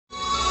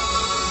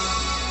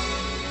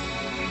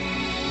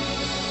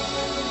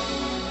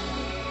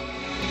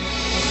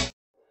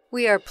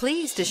We are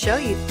pleased to show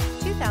you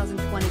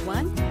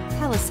 2021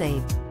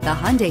 Palisade. The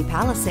Hyundai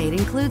Palisade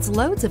includes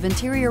loads of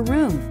interior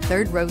room,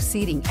 third-row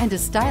seating, and a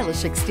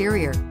stylish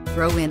exterior.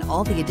 Throw in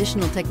all the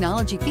additional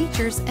technology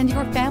features and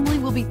your family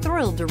will be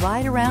thrilled to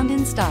ride around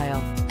in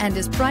style, and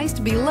is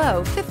priced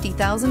below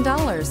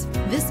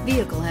 $50,000. This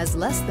vehicle has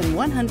less than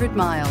 100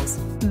 miles.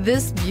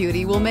 This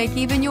beauty will make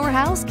even your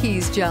house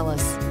keys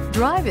jealous.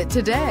 Drive it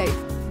today.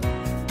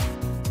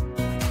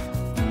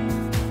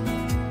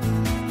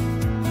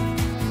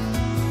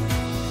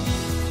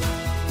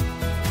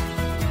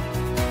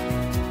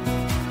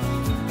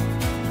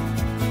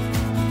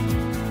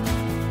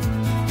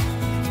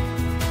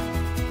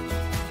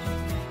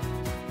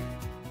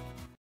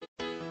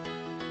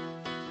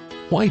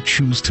 Why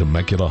choose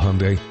Temecula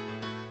Hyundai?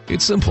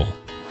 It's simple.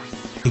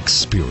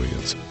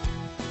 Experience.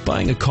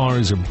 Buying a car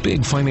is a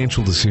big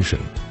financial decision,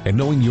 and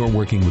knowing you're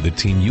working with a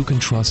team you can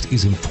trust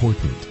is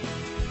important.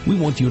 We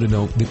want you to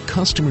know that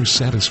customer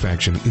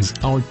satisfaction is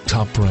our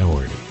top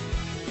priority.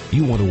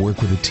 You want to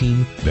work with a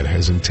team that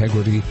has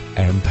integrity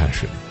and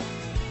passion.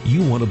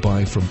 You want to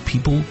buy from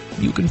people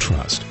you can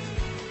trust.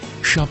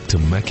 Shop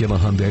Temecula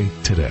Hyundai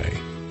today.